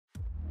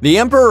The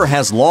Emperor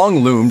has long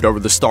loomed over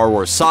the Star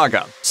Wars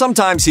saga.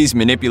 Sometimes he's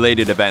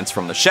manipulated events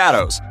from the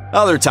shadows.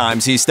 Other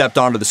times he's stepped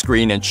onto the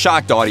screen and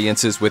shocked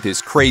audiences with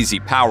his crazy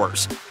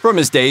powers. From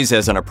his days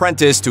as an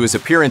apprentice to his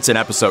appearance in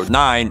Episode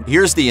 9,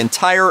 here's the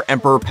entire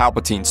Emperor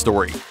Palpatine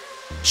story.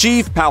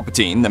 Sheev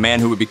Palpatine, the man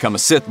who would become a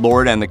Sith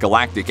Lord and the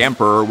Galactic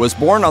Emperor, was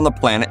born on the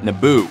planet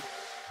Naboo.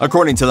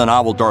 According to the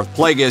novel Darth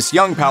Plagueis,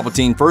 young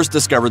Palpatine first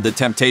discovered the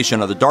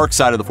temptation of the dark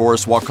side of the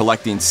Force while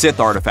collecting Sith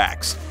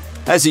artifacts.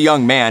 As a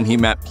young man, he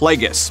met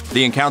Plagueis.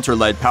 The encounter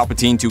led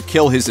Palpatine to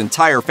kill his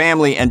entire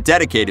family and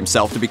dedicate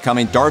himself to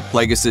becoming Darth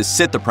Plagueis'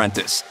 Sith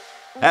apprentice.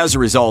 As a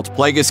result,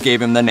 Plagueis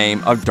gave him the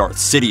name of Darth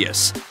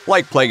Sidious.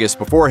 Like Plagueis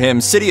before him,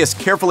 Sidious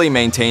carefully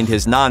maintained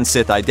his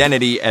non-Sith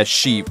identity as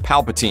Sheev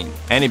Palpatine,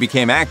 and he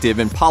became active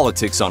in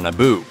politics on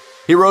Naboo.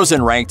 He rose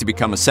in rank to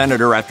become a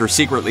senator after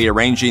secretly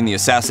arranging the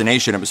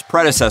assassination of his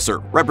predecessor,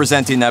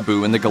 representing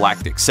Naboo in the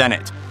Galactic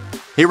Senate.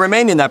 He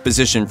remained in that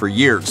position for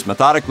years,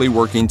 methodically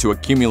working to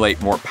accumulate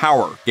more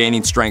power,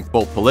 gaining strength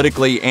both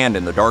politically and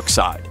in the dark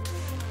side.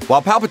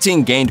 While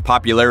Palpatine gained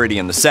popularity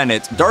in the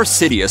Senate, Darth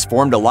Sidious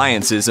formed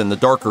alliances in the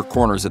darker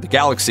corners of the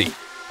galaxy.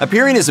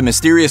 Appearing as a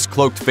mysterious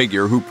cloaked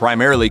figure who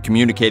primarily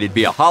communicated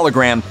via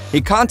hologram, he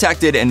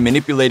contacted and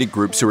manipulated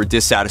groups who were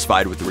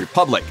dissatisfied with the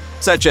Republic,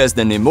 such as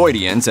the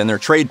Neimoidians and their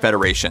trade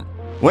federation.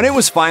 When it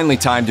was finally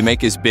time to make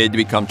his bid to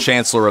become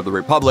Chancellor of the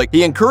Republic,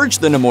 he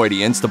encouraged the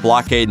Neimoidians to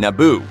blockade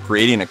Naboo,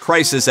 creating a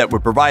crisis that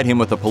would provide him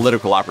with a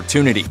political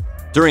opportunity.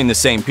 During the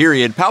same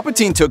period,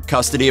 Palpatine took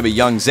custody of a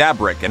young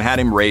Zabrak and had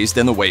him raised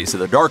in the ways of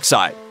the dark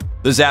side.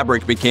 The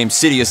Zabrak became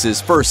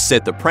Sidious's first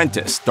Sith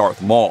apprentice,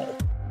 Darth Maul.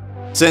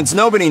 Since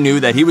nobody knew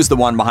that he was the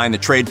one behind the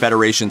Trade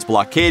Federation's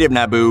blockade of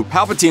Naboo,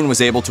 Palpatine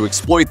was able to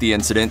exploit the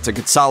incident to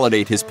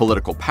consolidate his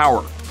political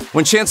power.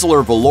 When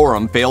Chancellor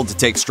Valorum failed to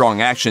take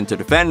strong action to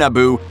defend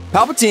Naboo,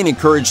 Palpatine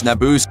encouraged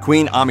Naboo's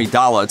Queen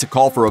Amidala to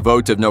call for a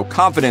vote of no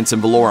confidence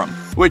in Valorum,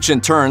 which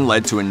in turn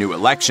led to a new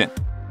election.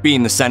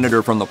 Being the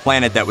senator from the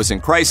planet that was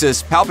in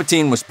crisis,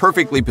 Palpatine was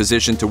perfectly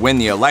positioned to win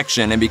the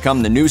election and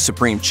become the new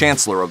Supreme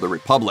Chancellor of the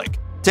Republic.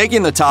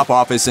 Taking the top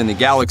office in the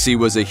galaxy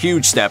was a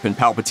huge step in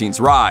Palpatine's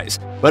rise,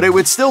 but it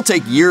would still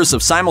take years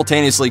of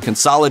simultaneously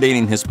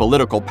consolidating his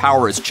political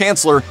power as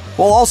Chancellor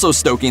while also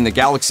stoking the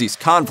galaxy's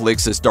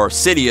conflicts as Darth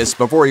Sidious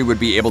before he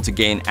would be able to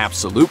gain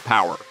absolute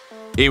power.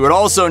 He would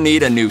also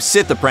need a new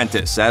Sith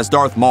apprentice, as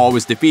Darth Maul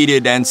was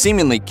defeated and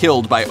seemingly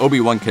killed by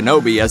Obi-Wan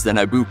Kenobi as the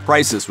Naboo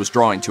crisis was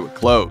drawing to a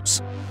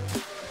close.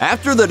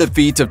 After the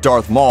defeat of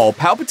Darth Maul,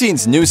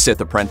 Palpatine's new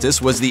Sith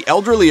apprentice was the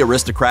elderly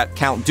aristocrat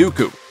Count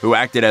Dooku, who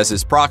acted as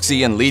his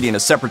proxy in leading a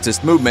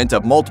separatist movement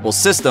of multiple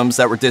systems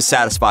that were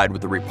dissatisfied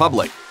with the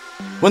Republic.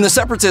 When the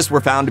Separatists were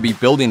found to be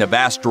building a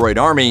vast droid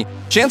army,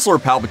 Chancellor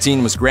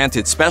Palpatine was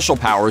granted special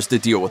powers to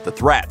deal with the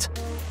threat.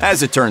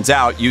 As it turns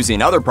out,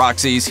 using other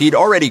proxies, he'd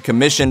already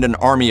commissioned an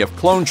army of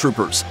clone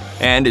troopers,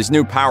 and his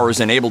new powers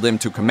enabled him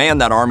to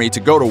command that army to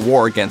go to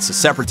war against the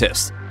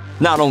Separatists.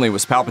 Not only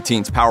was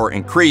Palpatine's power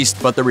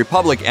increased, but the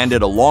Republic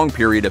ended a long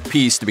period of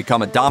peace to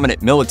become a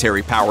dominant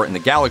military power in the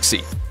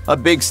galaxy, a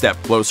big step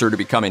closer to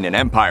becoming an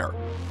empire.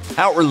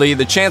 Outwardly,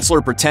 the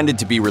Chancellor pretended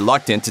to be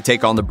reluctant to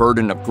take on the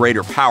burden of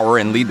greater power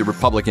and lead the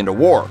Republic into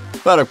war,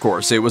 but of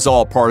course, it was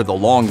all part of the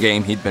long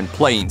game he'd been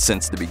playing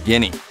since the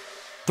beginning.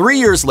 3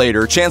 years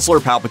later, Chancellor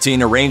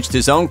Palpatine arranged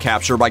his own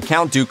capture by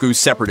Count Dooku's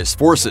separatist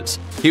forces.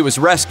 He was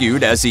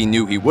rescued, as he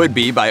knew he would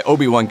be, by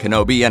Obi-Wan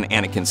Kenobi and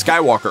Anakin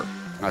Skywalker.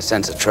 I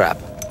sense a trap.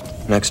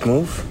 Next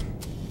move?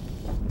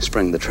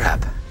 Spring the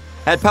trap.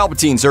 At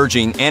Palpatine's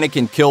urging,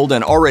 Anakin killed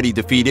an already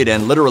defeated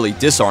and literally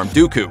disarmed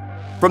Dooku.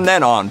 From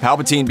then on,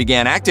 Palpatine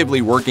began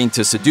actively working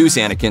to seduce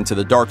Anakin to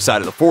the dark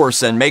side of the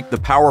Force and make the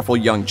powerful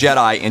young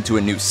Jedi into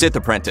a new Sith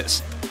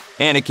apprentice.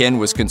 Anakin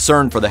was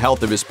concerned for the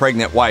health of his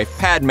pregnant wife,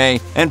 Padme,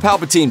 and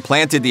Palpatine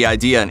planted the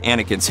idea in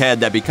Anakin's head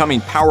that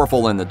becoming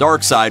powerful in the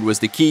dark side was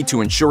the key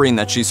to ensuring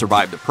that she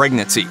survived the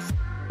pregnancy.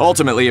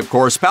 Ultimately, of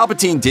course,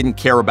 Palpatine didn't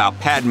care about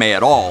Padme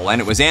at all,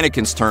 and it was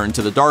Anakin's turn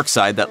to the dark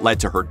side that led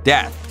to her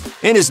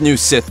death. In his new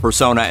Sith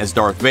persona as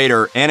Darth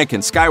Vader, Anakin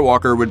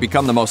Skywalker would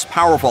become the most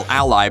powerful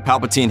ally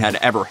Palpatine had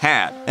ever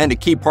had, and a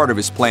key part of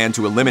his plan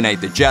to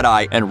eliminate the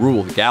Jedi and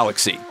rule the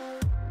galaxy.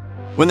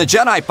 When the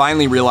Jedi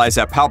finally realized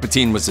that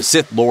Palpatine was a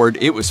Sith Lord,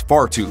 it was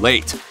far too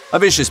late. A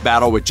vicious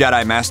battle with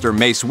Jedi Master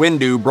Mace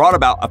Windu brought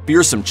about a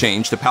fearsome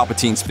change to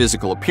Palpatine's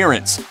physical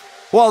appearance.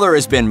 While there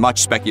has been much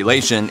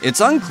speculation,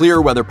 it's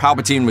unclear whether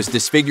Palpatine was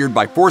disfigured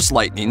by Force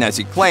lightning as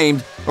he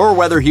claimed, or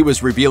whether he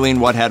was revealing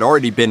what had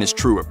already been his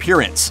true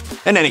appearance.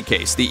 In any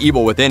case, the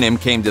evil within him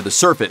came to the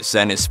surface,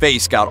 and his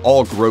face got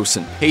all gross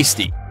and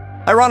pasty.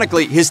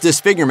 Ironically, his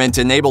disfigurement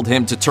enabled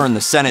him to turn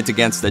the Senate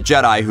against the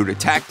Jedi who'd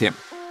attacked him.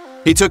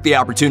 He took the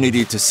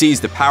opportunity to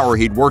seize the power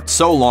he'd worked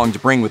so long to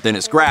bring within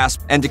his grasp,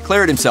 and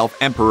declared himself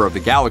Emperor of the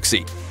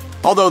Galaxy.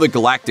 Although the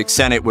Galactic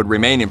Senate would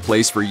remain in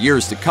place for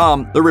years to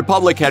come, the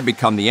Republic had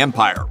become the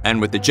Empire, and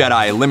with the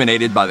Jedi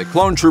eliminated by the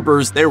clone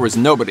troopers, there was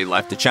nobody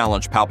left to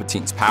challenge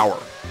Palpatine's power.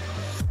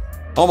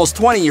 Almost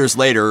 20 years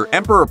later,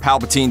 Emperor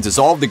Palpatine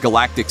dissolved the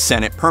Galactic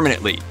Senate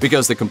permanently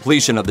because the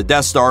completion of the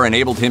Death Star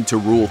enabled him to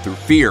rule through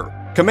fear.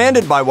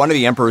 Commanded by one of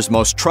the Emperor's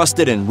most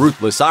trusted and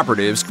ruthless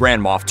operatives, Grand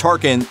Moff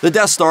Tarkin, the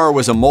Death Star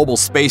was a mobile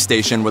space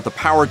station with the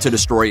power to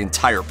destroy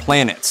entire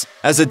planets.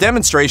 As a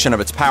demonstration of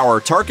its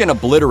power, Tarkin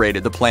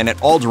obliterated the planet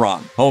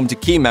Alderaan, home to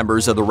key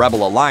members of the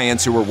Rebel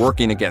Alliance who were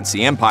working against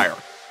the Empire.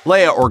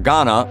 Leia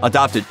Organa,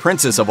 adopted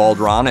princess of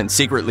Alderaan and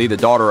secretly the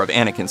daughter of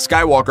Anakin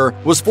Skywalker,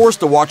 was forced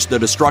to watch the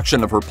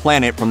destruction of her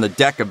planet from the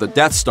deck of the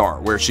Death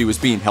Star, where she was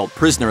being held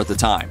prisoner at the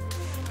time.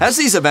 As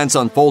these events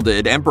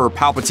unfolded, Emperor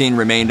Palpatine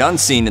remained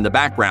unseen in the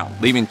background,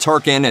 leaving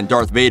Tarkin and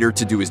Darth Vader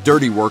to do his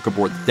dirty work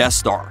aboard the Death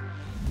Star.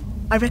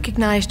 I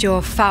recognized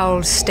your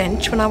foul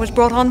stench when I was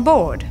brought on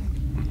board.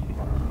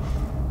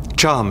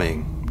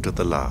 Charming to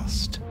the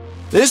last.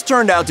 This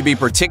turned out to be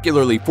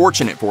particularly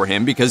fortunate for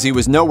him because he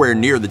was nowhere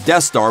near the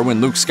Death Star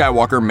when Luke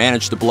Skywalker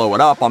managed to blow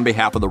it up on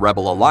behalf of the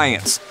Rebel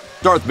Alliance.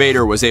 Darth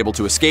Vader was able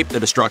to escape the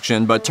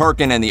destruction, but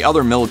Tarkin and the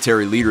other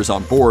military leaders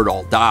on board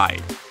all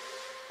died.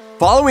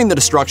 Following the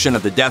destruction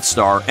of the Death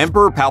Star,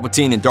 Emperor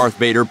Palpatine and Darth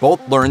Vader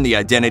both learned the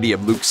identity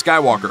of Luke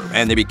Skywalker,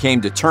 and they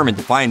became determined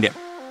to find him.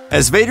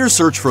 As Vader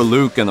searched for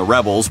Luke and the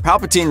rebels,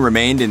 Palpatine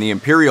remained in the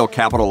imperial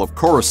capital of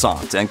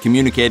Coruscant and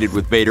communicated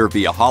with Vader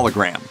via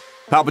hologram.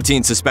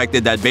 Palpatine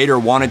suspected that Vader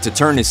wanted to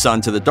turn his son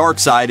to the dark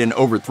side and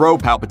overthrow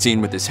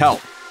Palpatine with his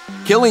help.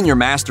 Killing your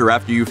master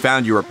after you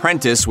found your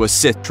apprentice was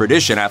Sith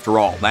tradition after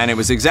all, and it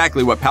was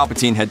exactly what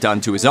Palpatine had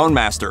done to his own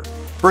master.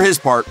 For his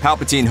part,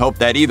 Palpatine hoped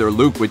that either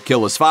Luke would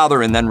kill his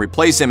father and then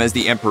replace him as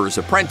the Emperor's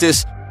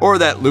apprentice, or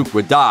that Luke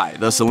would die,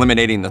 thus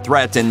eliminating the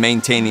threat and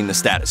maintaining the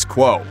status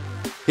quo.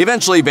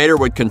 Eventually, Vader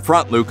would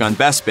confront Luke on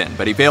Bespin,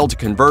 but he failed to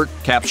convert,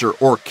 capture,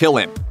 or kill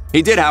him.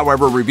 He did,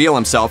 however, reveal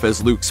himself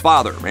as Luke's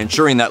father,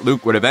 ensuring that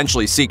Luke would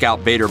eventually seek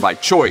out Vader by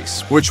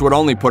choice, which would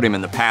only put him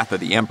in the path of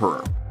the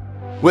Emperor.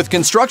 With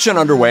construction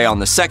underway on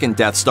the second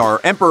Death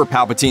Star, Emperor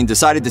Palpatine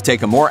decided to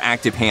take a more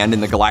active hand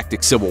in the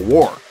galactic civil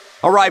war.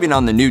 Arriving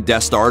on the new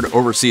Death Star to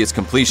oversee its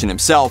completion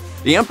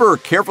himself, the Emperor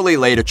carefully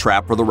laid a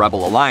trap for the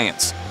Rebel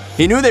Alliance.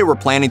 He knew they were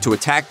planning to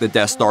attack the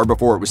Death Star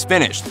before it was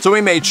finished, so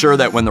he made sure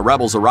that when the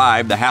rebels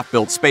arrived, the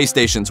half-built space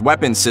station's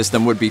weapons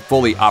system would be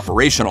fully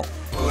operational.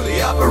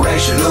 Fully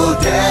operational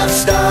Death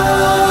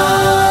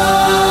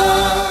Star!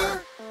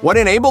 What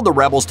enabled the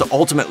rebels to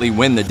ultimately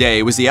win the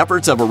day was the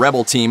efforts of a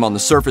rebel team on the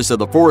surface of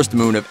the forest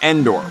moon of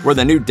Endor, where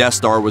the new Death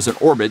Star was in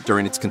orbit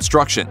during its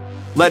construction.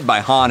 Led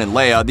by Han and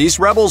Leia, these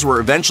rebels were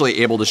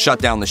eventually able to shut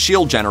down the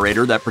shield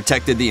generator that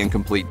protected the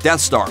incomplete Death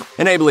Star,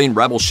 enabling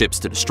rebel ships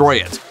to destroy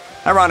it.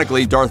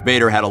 Ironically, Darth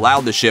Vader had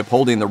allowed the ship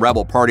holding the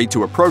rebel party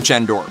to approach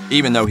Endor,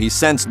 even though he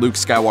sensed Luke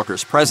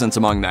Skywalker's presence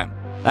among them.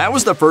 That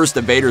was the first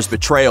of Vader's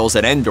betrayals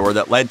at Endor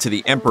that led to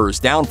the Emperor's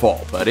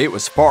downfall, but it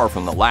was far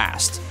from the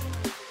last.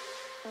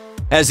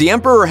 As the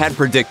Emperor had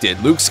predicted,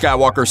 Luke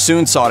Skywalker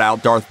soon sought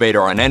out Darth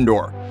Vader on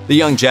Endor. The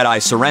young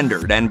Jedi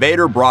surrendered, and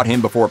Vader brought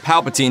him before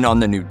Palpatine on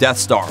the new Death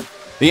Star.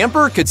 The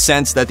Emperor could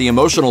sense that the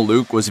emotional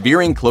Luke was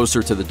veering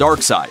closer to the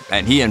dark side,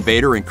 and he and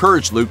Vader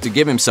encouraged Luke to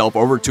give himself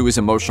over to his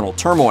emotional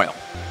turmoil.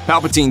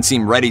 Palpatine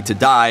seemed ready to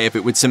die if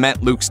it would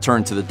cement Luke's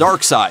turn to the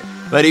dark side,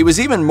 but he was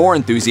even more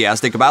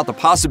enthusiastic about the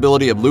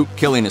possibility of Luke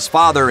killing his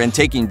father and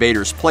taking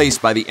Vader's place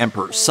by the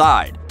Emperor's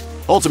side.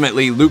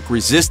 Ultimately, Luke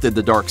resisted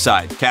the dark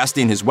side,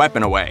 casting his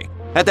weapon away.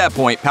 At that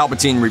point,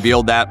 Palpatine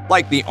revealed that,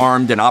 like the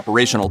armed and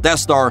operational Death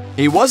Star,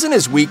 he wasn't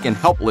as weak and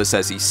helpless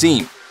as he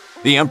seemed.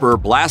 The Emperor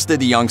blasted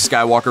the young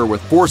Skywalker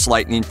with force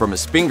lightning from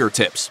his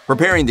fingertips,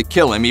 preparing to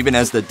kill him even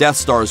as the Death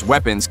Star's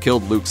weapons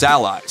killed Luke's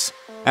allies.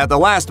 At the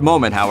last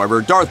moment, however,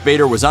 Darth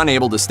Vader was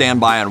unable to stand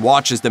by and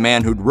watch as the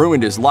man who'd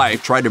ruined his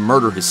life tried to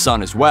murder his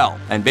son as well,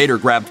 and Vader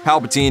grabbed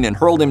Palpatine and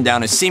hurled him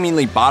down a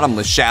seemingly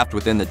bottomless shaft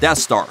within the Death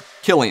Star,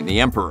 killing the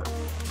Emperor.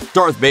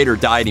 Darth Vader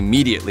died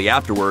immediately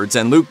afterwards,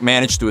 and Luke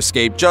managed to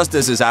escape just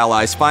as his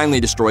allies finally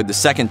destroyed the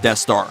second Death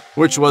Star,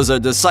 which was a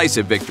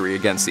decisive victory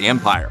against the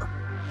Empire.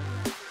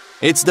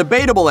 It's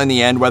debatable in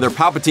the end whether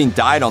Palpatine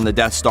died on the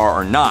Death Star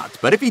or not,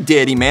 but if he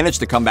did, he managed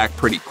to come back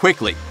pretty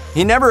quickly.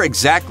 He never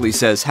exactly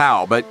says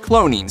how, but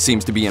cloning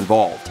seems to be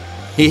involved.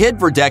 He hid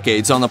for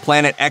decades on the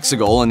planet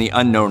Exegol in the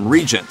unknown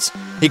regions.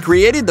 He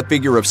created the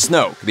figure of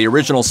Snoke, the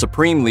original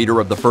Supreme Leader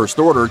of the First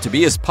Order, to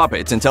be his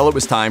puppet until it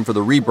was time for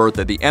the rebirth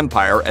of the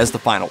Empire as the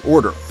Final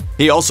Order.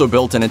 He also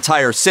built an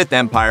entire Sith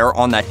Empire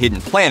on that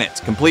hidden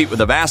planet, complete with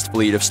a vast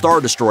fleet of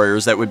Star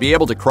Destroyers that would be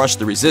able to crush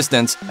the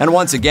Resistance and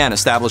once again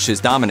establish his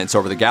dominance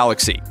over the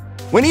galaxy.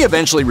 When he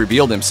eventually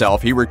revealed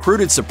himself, he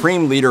recruited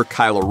Supreme Leader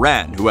Kylo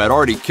Ren, who had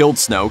already killed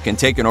Snoke and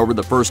taken over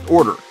the First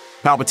Order.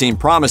 Palpatine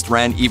promised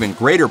Ren even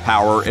greater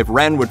power if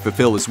Ren would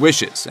fulfill his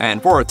wishes,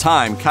 and for a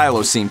time,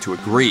 Kylo seemed to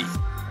agree.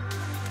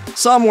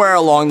 Somewhere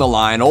along the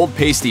line, old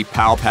pasty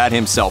Palp had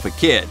himself a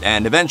kid,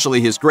 and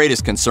eventually his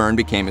greatest concern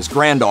became his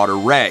granddaughter,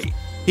 Rey.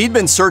 He'd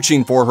been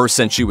searching for her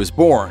since she was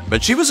born,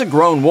 but she was a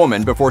grown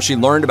woman before she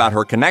learned about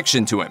her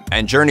connection to him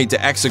and journeyed to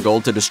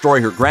Exegol to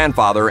destroy her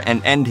grandfather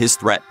and end his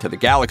threat to the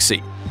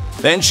galaxy.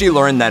 Then she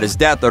learned that his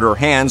death at her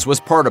hands was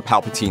part of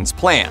Palpatine's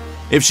plan.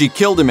 If she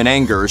killed him in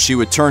anger, she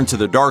would turn to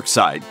the dark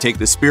side, take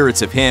the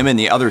spirits of him and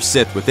the other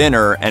Sith within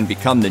her, and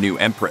become the new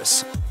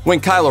Empress. When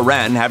Kylo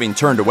Ren, having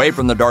turned away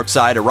from the dark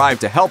side,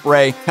 arrived to help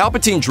Rey,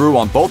 Palpatine drew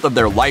on both of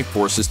their life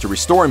forces to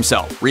restore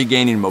himself,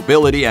 regaining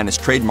mobility and his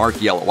trademark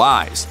yellow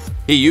eyes.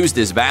 He used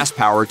his vast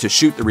power to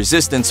shoot the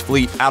Resistance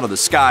fleet out of the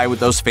sky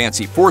with those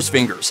fancy Force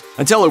fingers,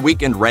 until a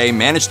weakened Rey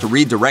managed to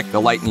redirect the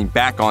lightning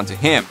back onto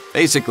him,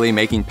 basically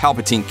making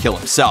Palpatine kill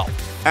himself.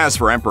 As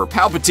for Emperor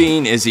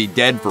Palpatine, is he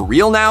dead for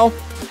real now?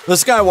 The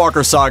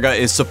Skywalker saga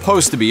is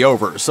supposed to be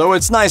over, so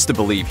it's nice to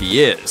believe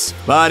he is.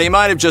 But he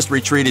might have just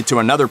retreated to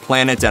another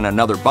planet and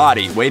another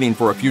body, waiting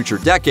for a future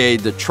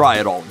decade to try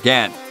it all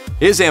again.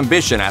 His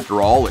ambition,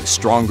 after all, is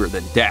stronger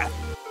than death.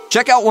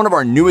 Check out one of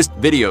our newest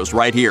videos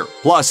right here.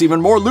 Plus, even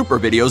more Looper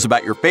videos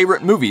about your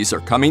favorite movies are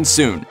coming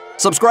soon.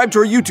 Subscribe to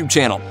our YouTube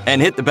channel and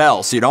hit the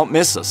bell so you don't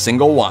miss a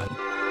single one.